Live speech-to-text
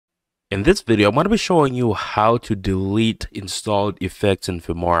In this video, I'm going to be showing you how to delete installed effects in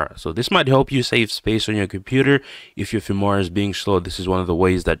Filmora. So this might help you save space on your computer. If your Filmora is being slow, this is one of the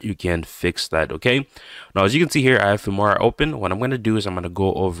ways that you can fix that, okay? Now, as you can see here, I have Filmora open. What I'm going to do is I'm going to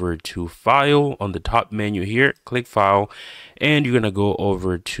go over to File on the top menu here, click File, and you're going to go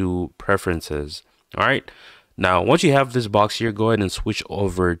over to Preferences, all right? Now, once you have this box here, go ahead and switch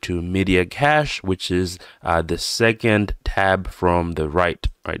over to Media Cache, which is the second tab from the right.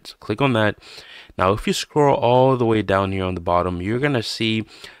 Right, so click on that. Now, if you scroll all the way down here on the bottom, you're going to see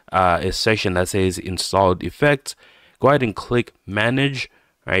a section that says Installed Effects. Go ahead and click Manage.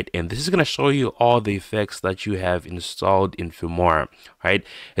 Right, and this is going to show you all the effects that you have installed in Filmora. Right,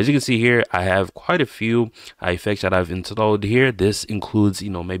 as you can see here, I have quite a few effects that I've installed here. This includes,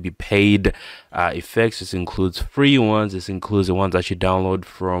 maybe paid effects. This includes free ones. This includes the ones that you download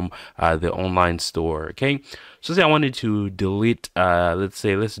from the online store. Okay, so say I wanted to delete,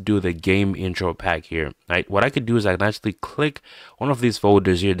 let's do the game intro pack here. Right, what I could do is I can actually click one of these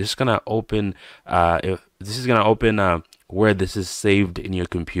folders here. This is gonna open. Where this is saved in your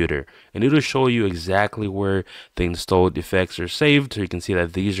computer, and it'll show you exactly where the installed effects are saved. So you can see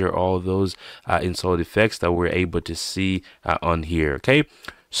that these are all those installed effects that we're able to see on here. Okay,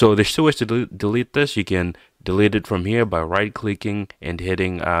 so there's two ways to delete this. You can delete it from here by right clicking and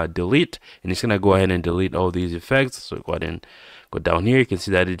hitting delete, and it's gonna go ahead and delete all these effects. So go ahead and go down here. You can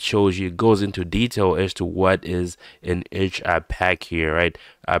see that it shows you, it goes into detail as to what is in each pack here, right?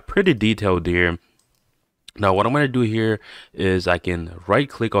 Pretty detailed here. Now, what I'm going to do here is I can right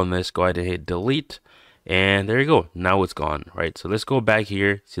click on this, go ahead and hit delete, and there you go. Now it's gone, right? So let's go back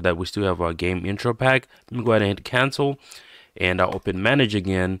here, see that we still have our game intro pack. Let me go ahead and hit cancel, and I'll open manage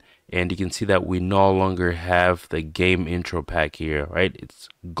again, and you can see that we no longer have the game intro pack here, right? It's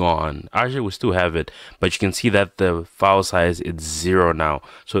gone. Actually, we still have it, but you can see that the file size is 0 now.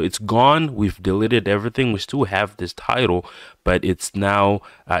 So it's gone. We've deleted everything. We still have this title, but it's now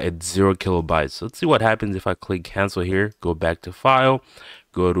at 0 kilobytes. So let's see what happens if I click cancel here, go back to file,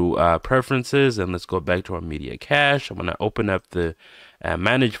 go to preferences, and let's go back to our media cache. I'm going to open up the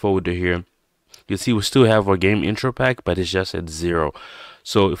manage folder here. You see we still have our game intro pack, but it's just at 0.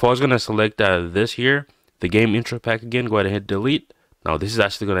 So if I was going to select this here, the game intro pack again, go ahead and hit delete. Now this is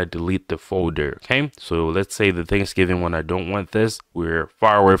actually going to delete the folder. Okay, so let's say the Thanksgiving one, I don't want this. We're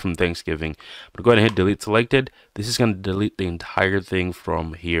far away from Thanksgiving, but go ahead and hit delete selected. This is going to delete the entire thing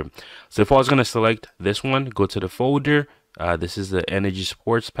from here. So if I was going to select this one, go to the folder. This is the energy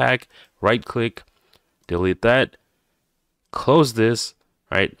sports pack. Right click, delete that, close this.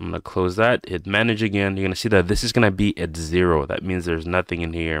 Right, I'm gonna close that, hit manage again. You're gonna see that this is gonna be at 0. That means there's nothing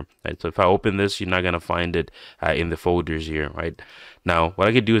in here. Right, so if I open this, you're not gonna find it in the folders here. Right, now what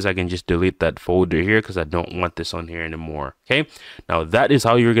I can do is I can just delete that folder here because I don't want this on here anymore. Okay, now that is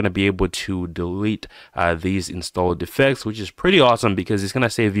how you're gonna be able to delete these installed effects, which is pretty awesome because it's gonna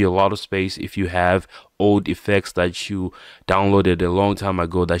save you a lot of space if you have old effects that you downloaded a long time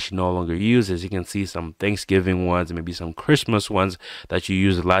ago that you no longer use. As you can see, some Thanksgiving ones, maybe some Christmas ones that you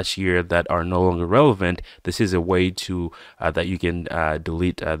used last year that are no longer relevant. This is a way to that you can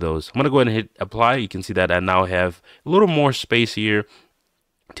delete those. I'm gonna go ahead and hit apply. You can see that I now have a little more space here.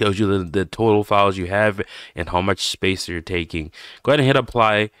 Tells you the total files you have and how much space you're taking. Go ahead and hit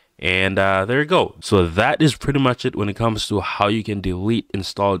apply. And there you go. So that is pretty much it when it comes to how you can delete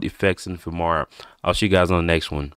installed effects in Filmora. I'll see you guys on the next one.